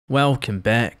Welcome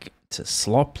back to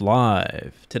Slop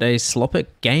Live. Today's Slopper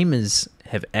gamers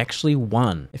have actually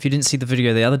won. If you didn't see the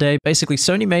video the other day, basically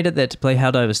Sony made it that to play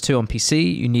Helldivers 2 on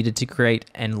PC, you needed to create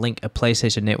and link a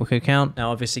PlayStation Network account.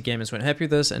 Now obviously gamers weren't happy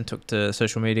with this and took to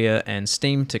social media and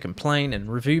Steam to complain and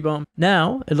review bomb.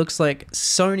 Now it looks like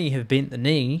Sony have bent the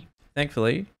knee,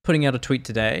 thankfully, putting out a tweet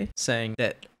today saying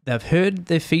that they've heard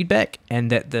their feedback and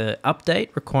that the update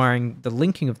requiring the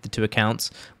linking of the two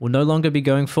accounts will no longer be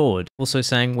going forward. Also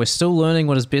saying, we're still learning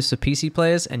what is best for PC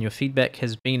players and your feedback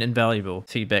has been invaluable.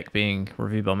 Feedback being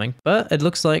review bombing. But it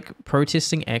looks like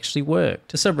protesting actually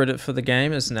worked. The subreddit for the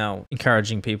game is now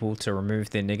encouraging people to remove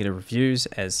their negative reviews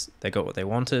as they got what they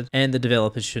wanted, and the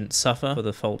developers shouldn't suffer for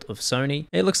the fault of Sony.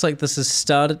 It looks like this has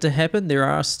started to happen. There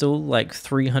are still like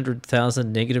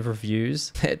 300,000 negative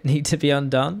reviews that need to be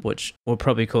undone, which will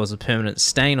probably cause a permanent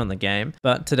stain on the game,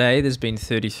 but today there's been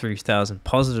 33,000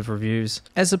 positive reviews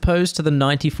as opposed to the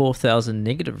 94,000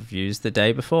 negative reviews the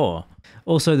day before.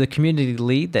 Also, the community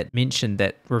lead that mentioned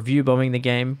that review bombing the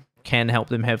game can help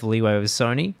them have leeway with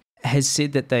Sony has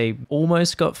said that they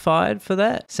almost got fired for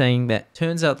that, saying that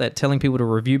turns out that telling people to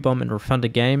review bomb and refund a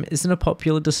game isn't a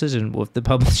popular decision with the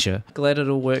publisher. Glad it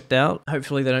all worked out.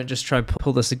 Hopefully they don't just try to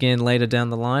pull this again later down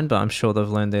the line, but I'm sure they've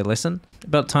learned their lesson.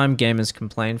 About time gamers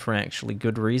complain for actually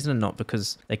good reason and not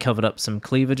because they covered up some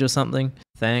cleavage or something.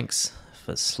 Thanks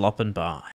for slopping by.